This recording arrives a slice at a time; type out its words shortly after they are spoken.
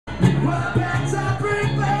What bags I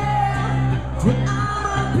prepare when I'm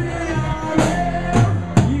a billionaire.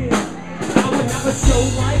 Yeah, I will have a show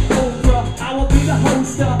like Oprah. I will be the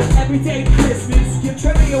host of Everyday Christmas. Give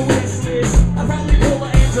Trevor a wish list. I'll probably pull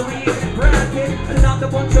an Angelina and Brad Pitt, adopt a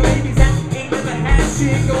bunch of babies that ain't never had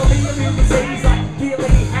shit. Gonna be a million days like he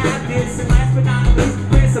already had this. And last but not least,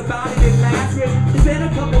 Chris about it in last risk. It's been a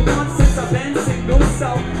couple months since I've been single,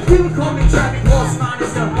 so people call me traffic loss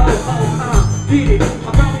minus the ho-ho, get it.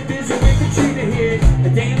 I'm probably busy with Katrina here,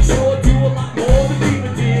 and damn sure do a lot more than Diva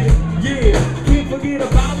did. Yeah, can't forget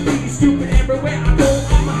about me, stupid everywhere I go,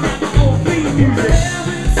 I'ma have my own theme music.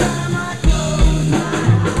 Every time I close my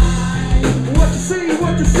eyes, what you see,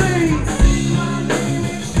 what you see? See my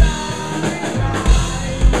name shining bright.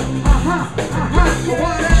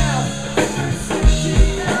 What else?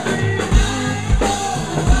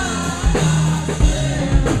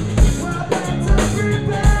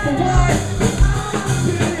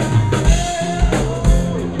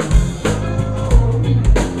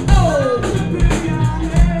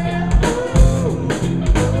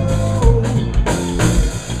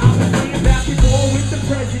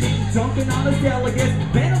 Dunking on his delegates,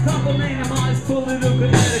 man, a couple man of mine is full of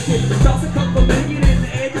Connecticut. Toss a couple million in the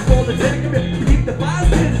edge for the decorative. We keep the 5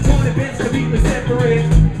 cents and 20 bits completely separate.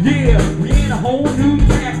 Yeah, we in a whole new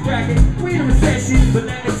tax bracket. We in a recession, but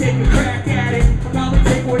let me take a crack at it. I'll probably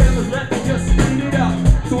take whatever's left and just clean it up,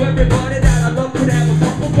 so everybody that I love could have a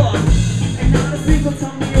couple bucks. And not a single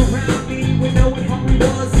tummy around me would know what hungry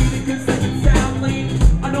was, eating good stuff and sound lean.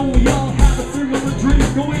 I know we all have a similar dream.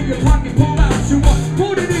 Go in your pocket, pull out your watch,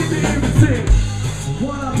 put it in there and sing.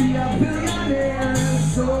 Wanna be a billionaire,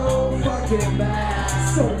 so fucking bad,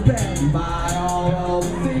 so bad. Buy all the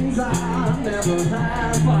things I never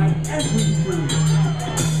had, buy everything.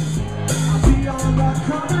 I'll be on the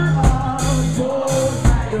cover of Forbes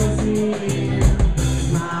magazine,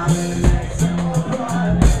 smiling next to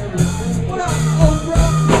Oprah. What up,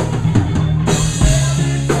 Oprah?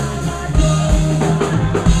 Every time I close my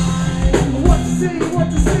eyes, what you see, what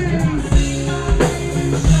you see? See my baby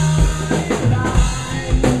shining bright.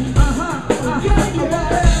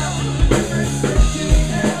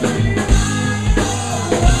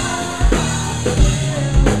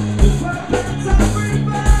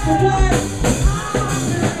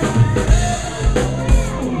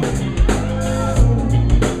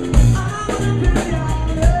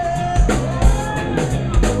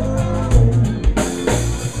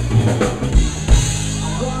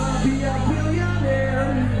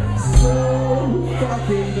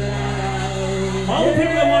 All the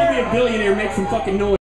people that want to be a billionaire make some fucking noise.